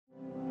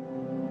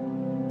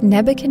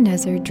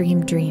Nebuchadnezzar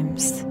dreamed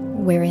dreams,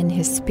 wherein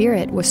his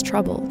spirit was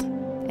troubled,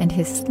 and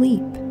his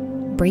sleep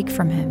brake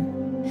from him.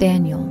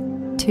 Daniel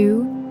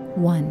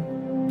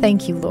 2:1.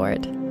 Thank you,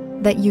 Lord,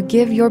 that you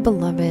give your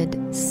beloved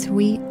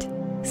sweet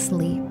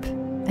sleep,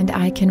 and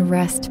I can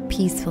rest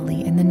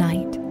peacefully in the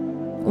night.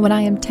 When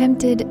I am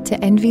tempted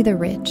to envy the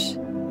rich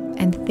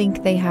and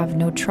think they have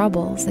no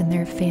troubles in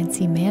their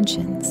fancy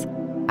mansions,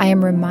 I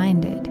am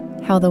reminded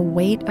how the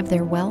weight of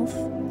their wealth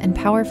and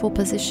powerful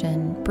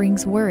position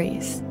brings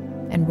worries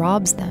and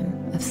robs them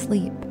of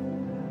sleep.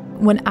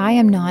 When I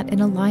am not in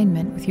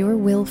alignment with your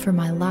will for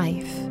my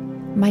life,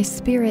 my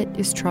spirit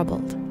is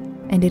troubled,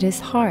 and it is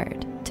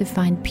hard to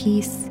find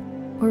peace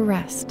or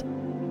rest.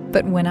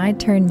 But when I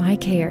turn my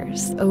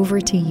cares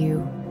over to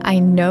you, I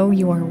know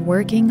you are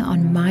working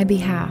on my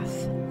behalf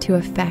to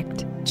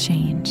effect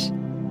change.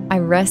 I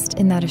rest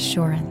in that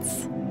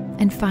assurance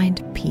and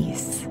find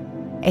peace.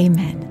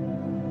 Amen.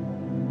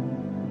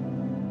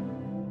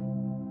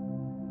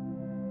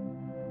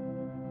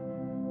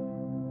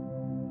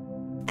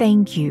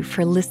 Thank you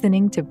for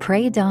listening to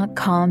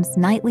Pray.com's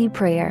Nightly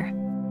Prayer.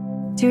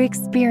 To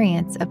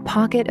experience a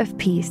pocket of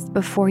peace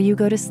before you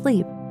go to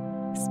sleep,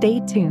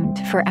 stay tuned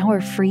for our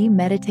free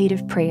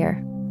meditative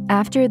prayer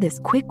after this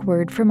quick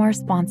word from our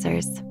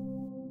sponsors.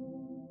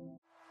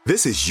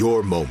 This is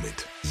your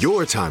moment,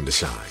 your time to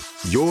shine,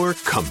 your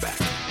comeback.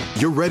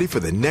 You're ready for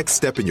the next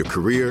step in your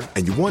career,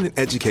 and you want an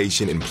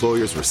education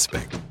employers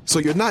respect. So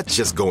you're not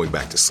just going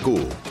back to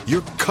school,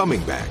 you're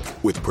coming back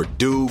with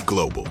Purdue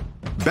Global.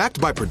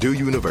 Backed by Purdue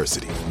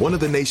University, one of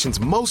the nation's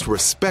most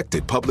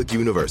respected public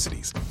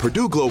universities,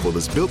 Purdue Global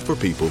is built for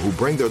people who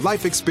bring their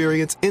life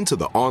experience into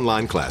the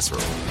online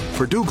classroom.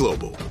 Purdue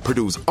Global,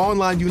 Purdue's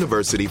online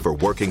university for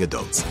working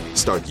adults.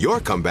 Start your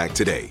comeback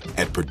today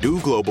at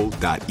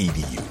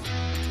purdueglobal.edu.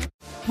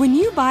 When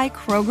you buy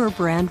Kroger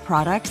brand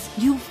products,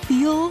 you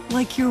feel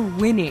like you're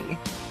winning.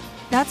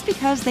 That's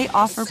because they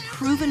offer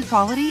proven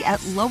quality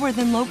at lower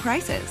than low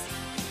prices.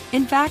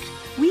 In fact,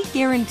 we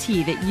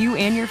guarantee that you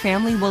and your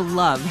family will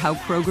love how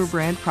Kroger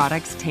brand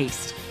products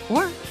taste,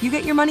 or you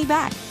get your money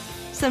back.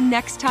 So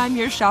next time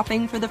you're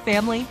shopping for the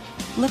family,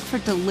 look for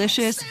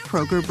delicious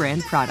Kroger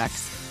brand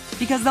products,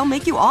 because they'll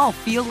make you all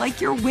feel like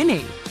you're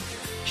winning.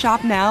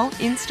 Shop now,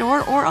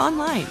 in-store, or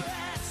online.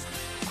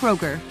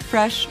 Kroger,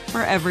 fresh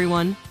for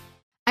everyone.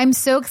 I'm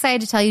so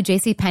excited to tell you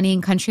JCPenney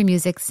and country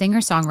music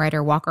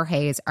singer-songwriter Walker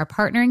Hayes are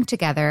partnering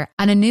together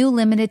on a new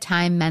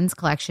limited-time men's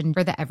collection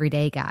for the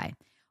everyday guy.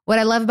 What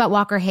I love about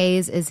Walker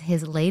Hayes is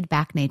his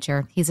laid-back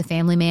nature. He's a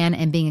family man,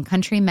 and being a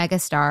country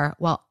megastar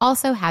while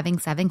also having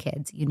 7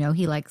 kids, you know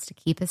he likes to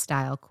keep his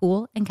style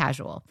cool and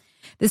casual.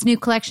 This new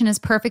collection is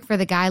perfect for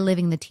the guy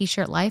living the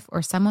t-shirt life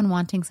or someone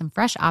wanting some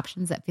fresh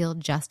options that feel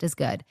just as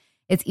good.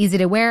 It's easy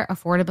to wear,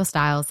 affordable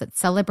styles that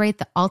celebrate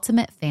the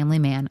ultimate family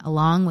man,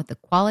 along with the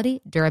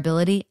quality,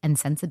 durability, and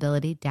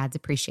sensibility dads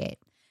appreciate.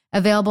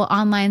 Available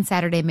online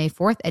Saturday, May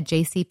 4th at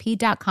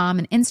jcp.com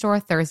and in-store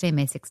Thursday,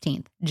 May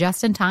 16th.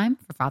 Just in time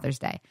for Father's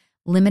Day.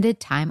 Limited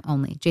time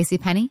only.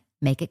 JCPenney,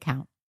 make it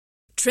count.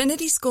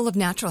 Trinity School of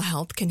Natural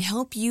Health can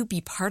help you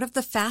be part of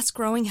the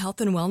fast-growing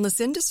health and wellness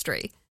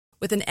industry.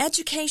 With an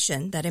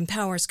education that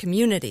empowers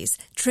communities,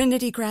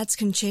 Trinity grads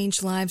can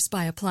change lives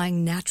by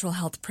applying natural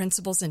health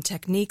principles and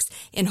techniques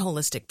in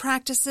holistic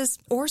practices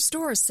or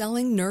stores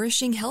selling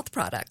nourishing health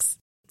products.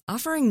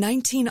 Offering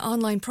 19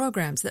 online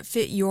programs that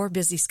fit your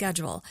busy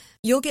schedule,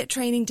 you'll get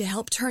training to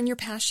help turn your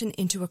passion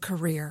into a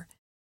career.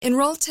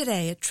 Enroll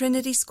today at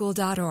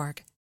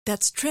trinityschool.org.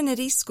 That's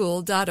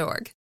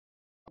trinityschool.org.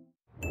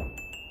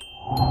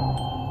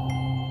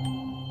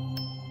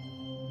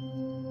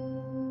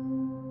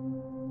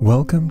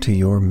 Welcome to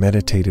your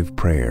meditative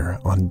prayer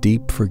on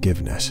deep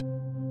forgiveness.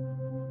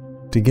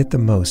 To get the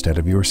most out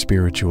of your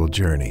spiritual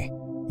journey,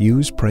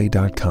 use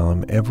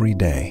Pray.com every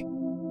day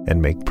and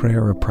make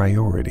prayer a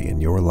priority in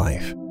your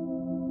life.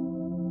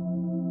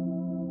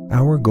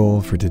 Our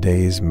goal for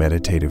today's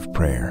meditative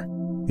prayer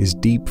is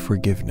deep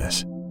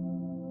forgiveness.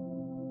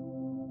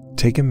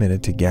 Take a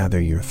minute to gather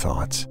your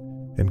thoughts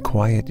and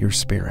quiet your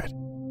spirit.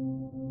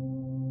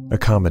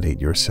 Accommodate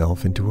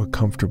yourself into a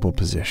comfortable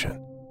position.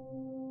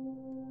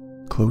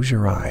 Close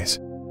your eyes.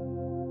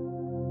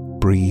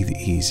 Breathe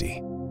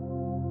easy.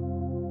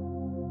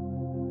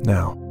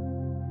 Now,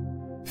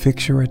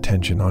 fix your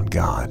attention on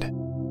God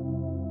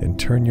and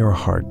turn your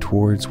heart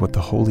towards what the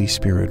Holy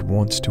Spirit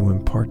wants to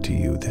impart to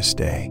you this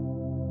day.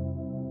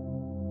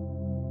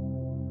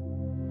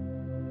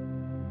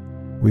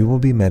 We will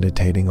be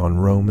meditating on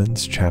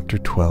Romans chapter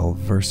 12,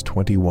 verse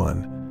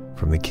 21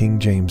 from the King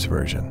James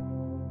Version.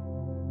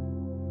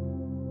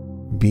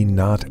 Be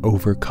not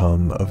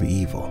overcome of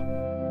evil,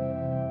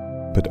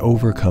 but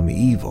overcome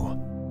evil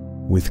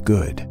with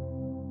good.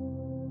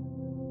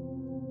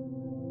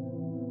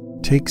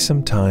 Take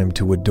some time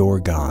to adore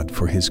God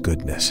for His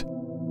goodness.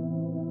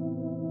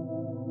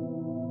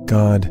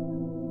 God,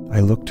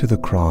 I look to the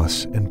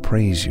cross and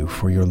praise you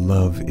for your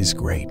love is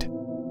great.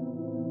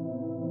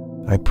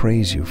 I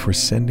praise you for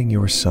sending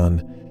your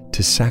Son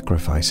to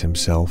sacrifice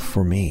himself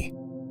for me.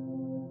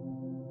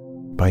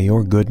 By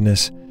your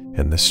goodness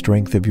and the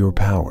strength of your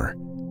power,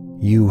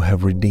 you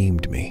have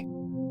redeemed me.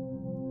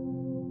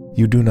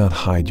 You do not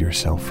hide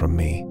yourself from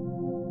me,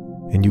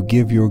 and you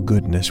give your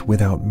goodness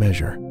without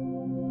measure.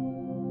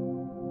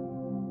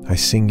 I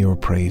sing your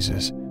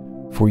praises,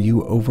 for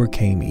you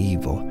overcame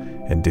evil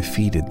and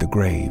defeated the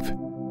grave.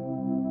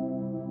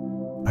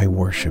 I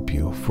worship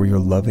you, for your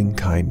loving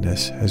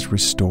kindness has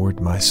restored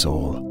my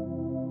soul.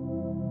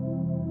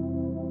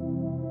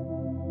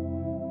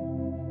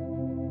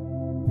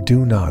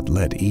 Do not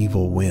let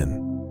evil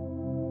win.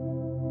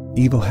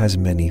 Evil has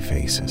many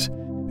faces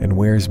and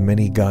wears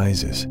many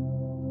guises,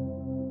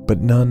 but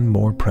none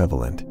more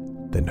prevalent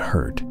than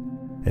hurt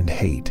and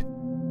hate.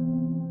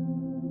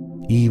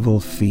 Evil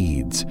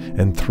feeds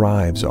and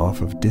thrives off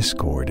of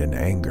discord and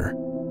anger,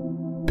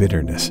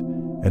 bitterness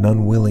and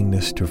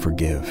unwillingness to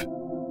forgive.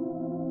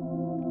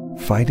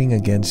 Fighting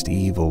against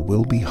evil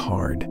will be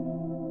hard,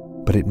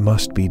 but it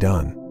must be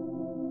done.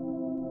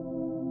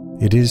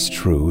 It is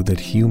true that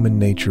human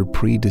nature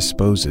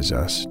predisposes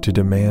us to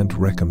demand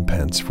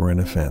recompense for an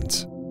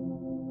offense,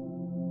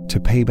 to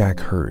pay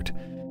back hurt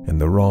and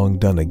the wrong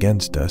done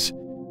against us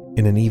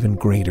in an even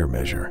greater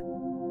measure.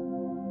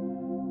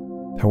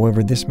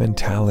 However, this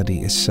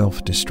mentality is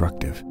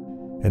self-destructive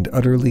and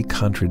utterly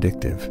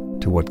contradictory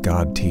to what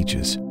God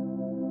teaches.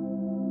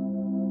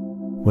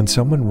 When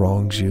someone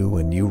wrongs you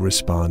and you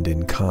respond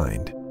in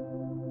kind,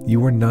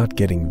 you are not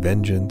getting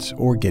vengeance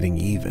or getting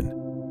even.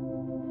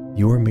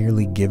 You are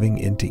merely giving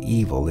into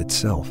evil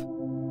itself.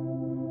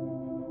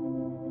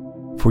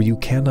 For you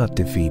cannot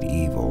defeat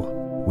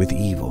evil with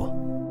evil.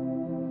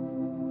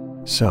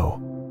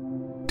 So,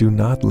 do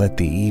not let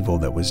the evil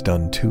that was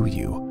done to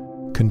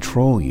you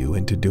control you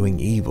into doing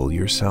evil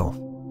yourself.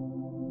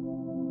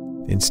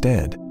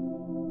 Instead,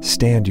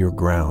 stand your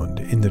ground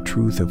in the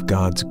truth of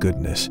God's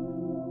goodness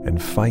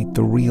and fight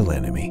the real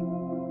enemy.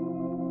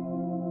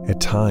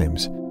 At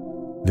times,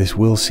 this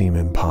will seem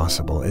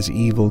impossible, as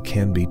evil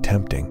can be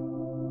tempting.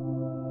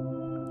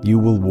 You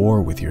will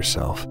war with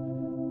yourself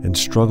and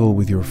struggle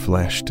with your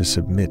flesh to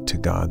submit to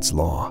God's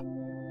law.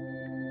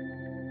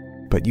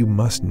 But you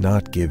must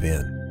not give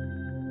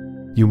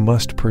in. You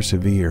must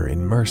persevere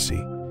in mercy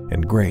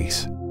and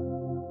grace.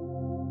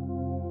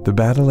 The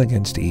battle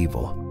against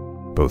evil,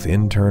 both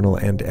internal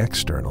and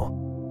external,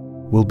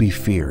 will be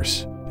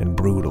fierce and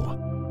brutal.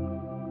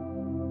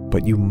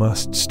 But you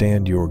must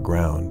stand your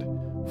ground,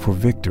 for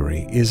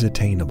victory is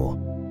attainable.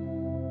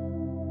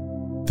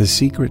 The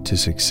secret to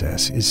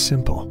success is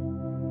simple.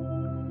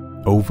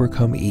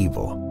 Overcome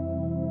evil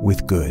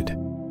with good.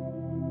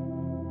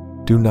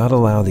 Do not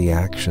allow the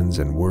actions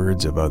and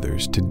words of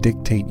others to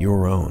dictate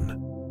your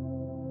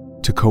own,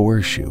 to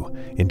coerce you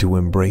into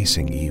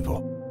embracing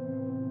evil.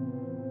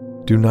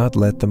 Do not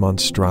let the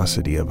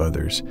monstrosity of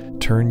others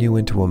turn you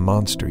into a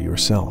monster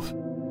yourself.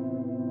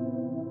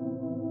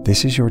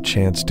 This is your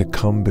chance to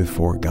come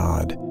before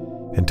God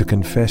and to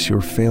confess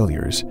your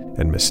failures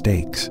and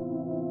mistakes,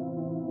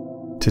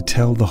 to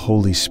tell the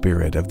Holy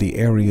Spirit of the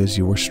areas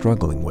you are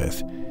struggling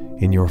with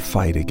in your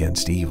fight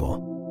against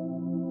evil.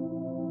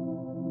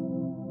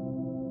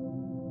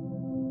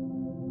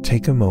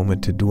 Take a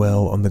moment to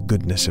dwell on the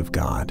goodness of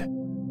God.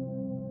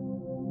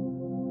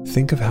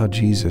 Think of how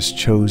Jesus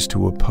chose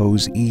to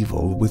oppose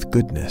evil with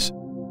goodness,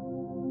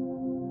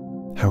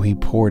 how he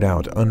poured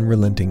out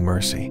unrelenting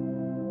mercy,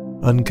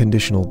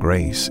 unconditional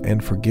grace,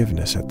 and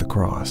forgiveness at the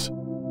cross.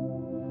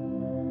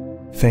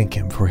 Thank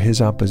him for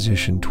his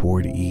opposition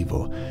toward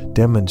evil,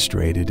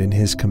 demonstrated in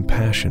his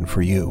compassion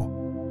for you,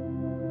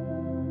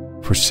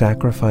 for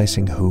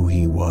sacrificing who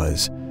he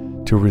was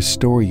to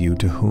restore you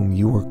to whom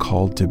you were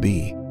called to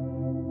be.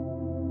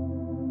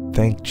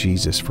 Thank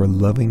Jesus for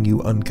loving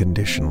you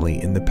unconditionally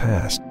in the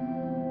past,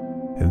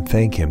 and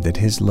thank him that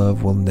his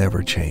love will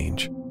never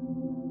change.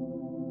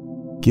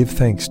 Give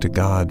thanks to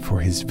God for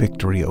his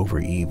victory over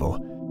evil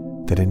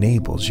that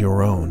enables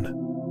your own.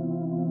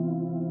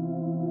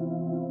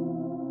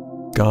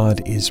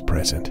 God is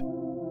present,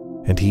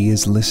 and he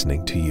is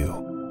listening to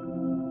you.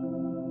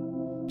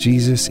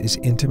 Jesus is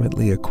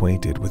intimately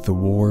acquainted with the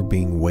war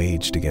being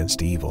waged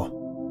against evil.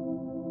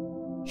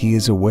 He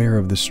is aware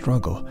of the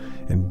struggle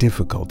and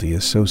difficulty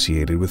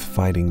associated with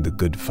fighting the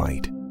good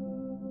fight.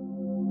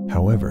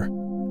 However,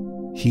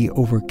 he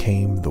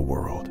overcame the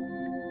world.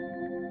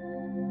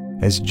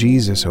 As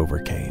Jesus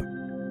overcame,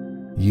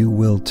 you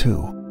will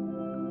too.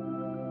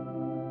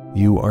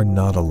 You are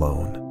not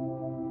alone.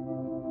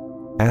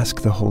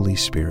 Ask the Holy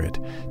Spirit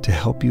to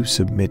help you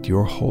submit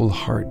your whole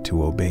heart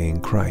to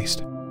obeying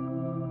Christ.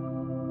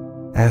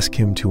 Ask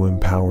him to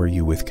empower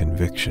you with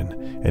conviction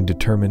and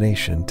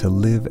determination to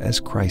live as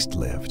Christ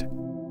lived,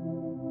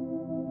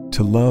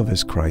 to love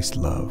as Christ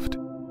loved,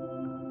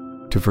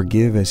 to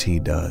forgive as he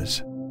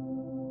does,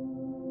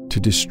 to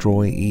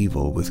destroy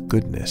evil with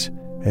goodness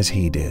as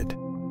he did.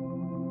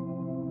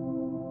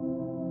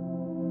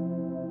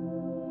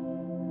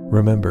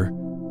 Remember,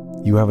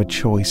 you have a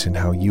choice in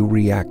how you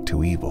react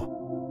to evil.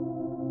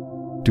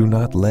 Do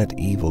not let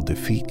evil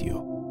defeat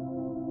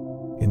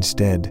you.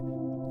 Instead,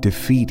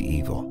 defeat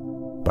evil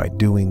by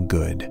doing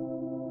good.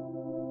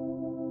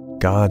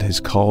 God has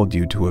called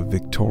you to a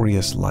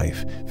victorious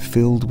life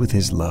filled with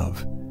his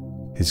love,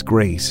 His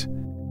grace,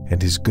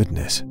 and His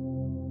goodness.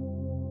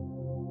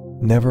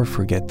 Never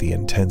forget the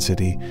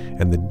intensity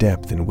and the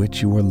depth in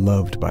which you are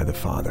loved by the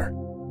Father.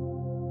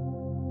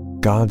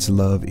 God's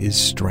love is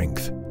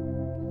strength,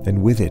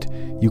 and with it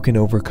you can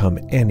overcome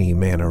any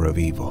manner of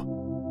evil.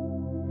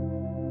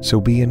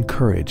 So be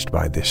encouraged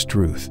by this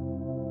truth.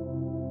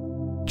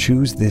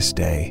 Choose this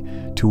day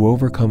to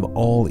overcome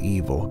all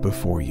evil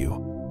before you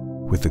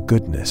with the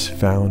goodness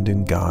found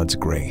in God's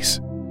grace.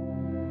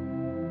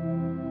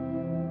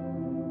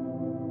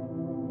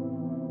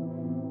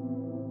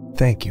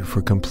 Thank you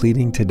for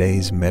completing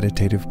today's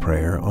meditative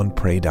prayer on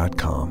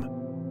Pray.com.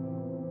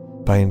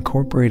 By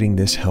incorporating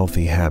this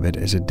healthy habit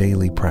as a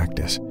daily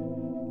practice,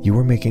 you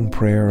are making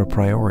prayer a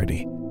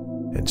priority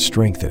and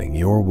strengthening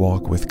your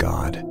walk with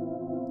God.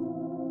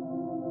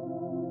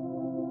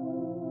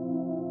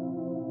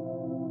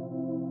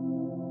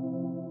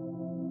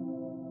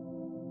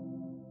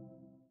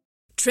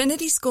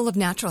 Trinity School of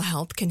Natural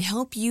Health can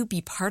help you be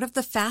part of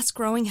the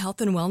fast-growing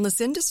health and wellness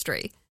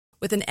industry.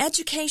 With an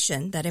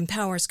education that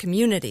empowers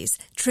communities,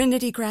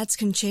 Trinity grads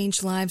can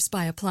change lives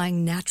by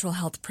applying natural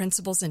health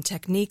principles and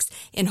techniques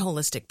in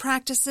holistic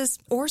practices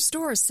or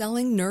stores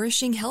selling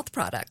nourishing health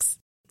products.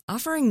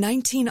 Offering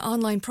 19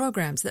 online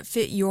programs that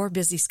fit your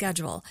busy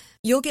schedule,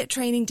 you'll get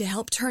training to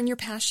help turn your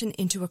passion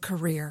into a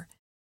career.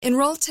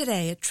 Enroll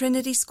today at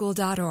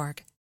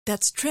trinityschool.org.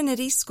 That's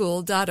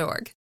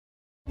trinityschool.org.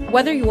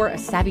 Whether you're a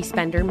savvy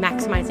spender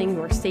maximizing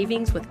your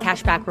savings with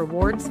cashback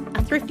rewards,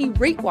 a thrifty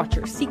rate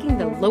watcher seeking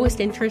the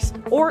lowest interest,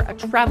 or a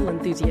travel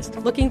enthusiast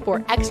looking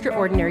for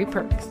extraordinary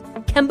perks,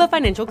 Kemba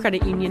Financial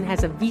Credit Union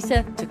has a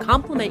visa to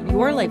complement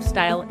your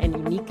lifestyle and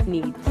unique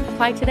needs.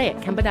 Apply today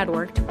at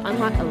Kemba.org to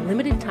unlock a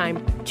limited-time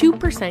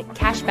 2%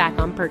 cash back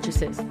on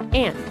purchases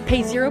and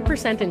pay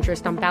 0%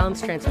 interest on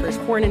balance transfers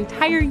for an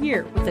entire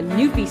year with a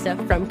new visa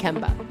from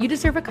Kemba. You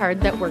deserve a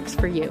card that works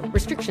for you.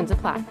 Restrictions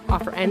apply.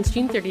 Offer ends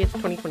June 30th,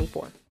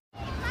 2024.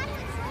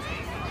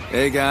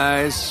 Hey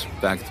guys,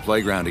 back at the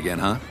playground again,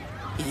 huh?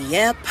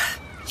 Yep.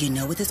 You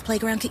know what this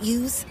playground could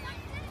use?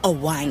 A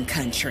wine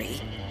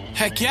country.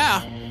 Heck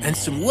yeah, and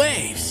some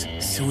waves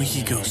so we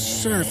could go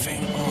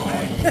surfing.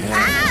 Oh,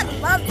 yeah.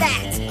 Love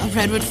that. A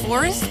redwood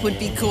forest would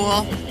be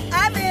cool.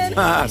 I'm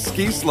in.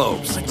 Ski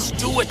slopes. Let's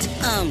do it.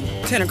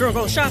 Can a girl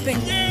go shopping?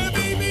 Yeah,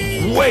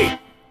 baby. Wait!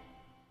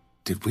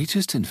 Did we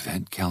just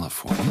invent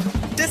California?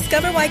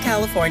 Discover why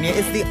California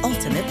is the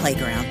ultimate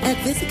playground at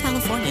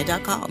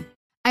visitcalifornia.com.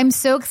 I'm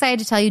so excited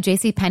to tell you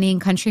JCPenney and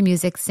country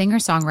music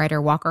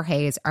singer-songwriter Walker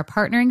Hayes are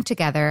partnering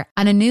together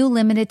on a new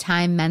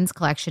limited-time men's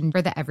collection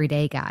for the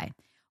everyday guy.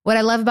 What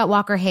I love about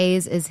Walker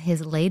Hayes is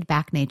his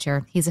laid-back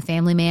nature. He's a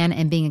family man,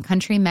 and being a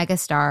country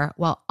megastar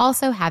while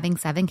also having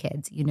 7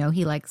 kids, you know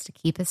he likes to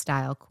keep his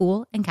style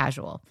cool and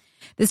casual.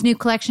 This new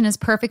collection is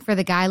perfect for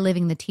the guy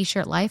living the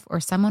t-shirt life or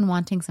someone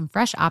wanting some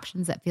fresh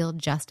options that feel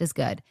just as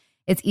good.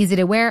 It's easy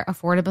to wear,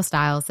 affordable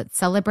styles that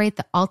celebrate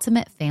the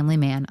ultimate family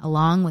man,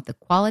 along with the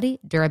quality,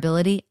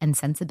 durability, and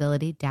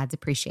sensibility dads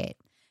appreciate.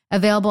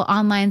 Available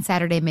online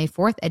Saturday, May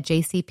 4th at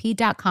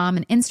jcp.com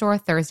and in-store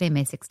Thursday,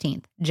 May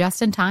 16th,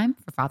 just in time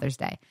for Father's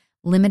Day.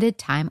 Limited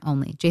time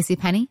only.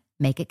 JCPenney,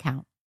 make it count.